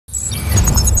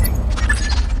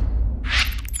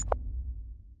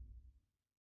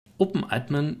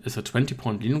OpenAdmin is a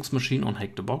 20-point Linux machine on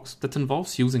HackTheBox that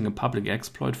involves using a public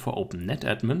exploit for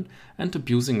OpenNetAdmin and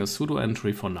abusing a sudo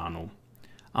entry for nano.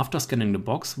 After scanning the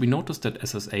box, we notice that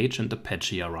SSH and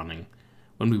Apache are running.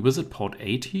 When we visit port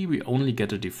 80, we only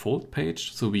get a default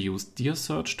page, so we use dir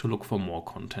search to look for more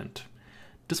content.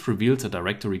 This reveals a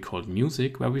directory called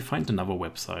music where we find another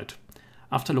website.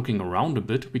 After looking around a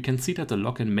bit, we can see that the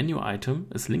login menu item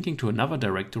is linking to another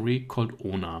directory called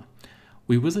ona.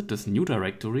 We visit this new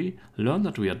directory, learn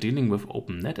that we are dealing with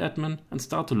OpenNetAdmin, and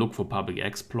start to look for public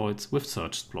exploits with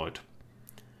searchsploit.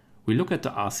 We look at the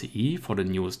RCE for the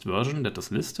newest version that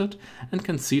is listed and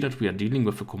can see that we are dealing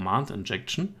with a command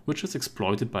injection which is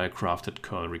exploited by a crafted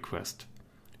curl request.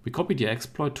 We copy the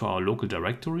exploit to our local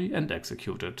directory and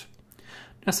execute it.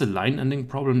 There's a line ending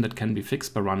problem that can be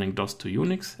fixed by running DOS to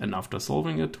Unix, and after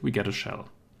solving it we get a shell.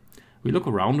 We look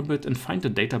around a bit and find a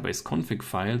database config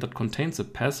file that contains a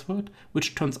password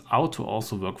which turns out to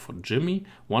also work for Jimmy,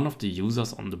 one of the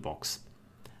users on the box.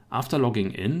 After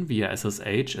logging in via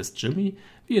SSH as Jimmy,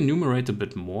 we enumerate a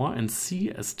bit more and see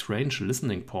a strange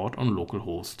listening port on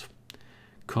localhost.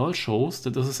 Curl shows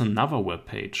that this is another web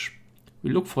page. We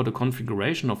look for the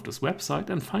configuration of this website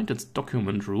and find its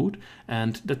document root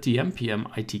and that the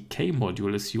npm itk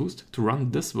module is used to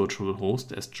run this virtual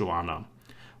host as Joanna.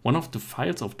 One of the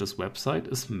files of this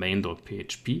website is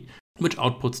main.php, which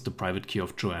outputs the private key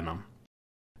of Joanna.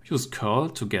 Use curl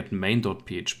to get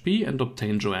main.php and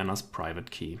obtain Joanna's private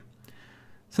key.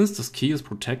 Since this key is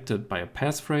protected by a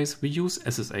passphrase, we use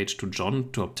SSH to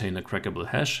John to obtain a crackable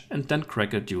hash and then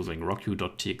crack it using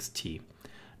rockyou.txt.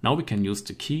 Now we can use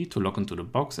the key to log into the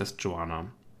box as Joanna.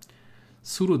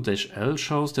 sudo-l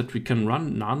shows that we can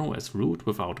run nano as root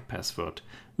without a password,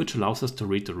 which allows us to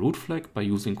read the root flag by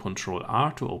using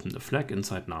Ctrl-R to open the flag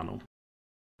inside nano.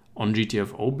 On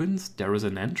GTFO bins there is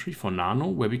an entry for nano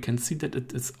where we can see that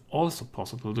it is also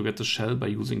possible to get the shell by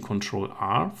using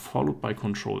Ctrl-R followed by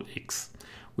Ctrl-X.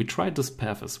 We tried this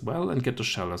path as well and get the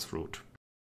shell as root.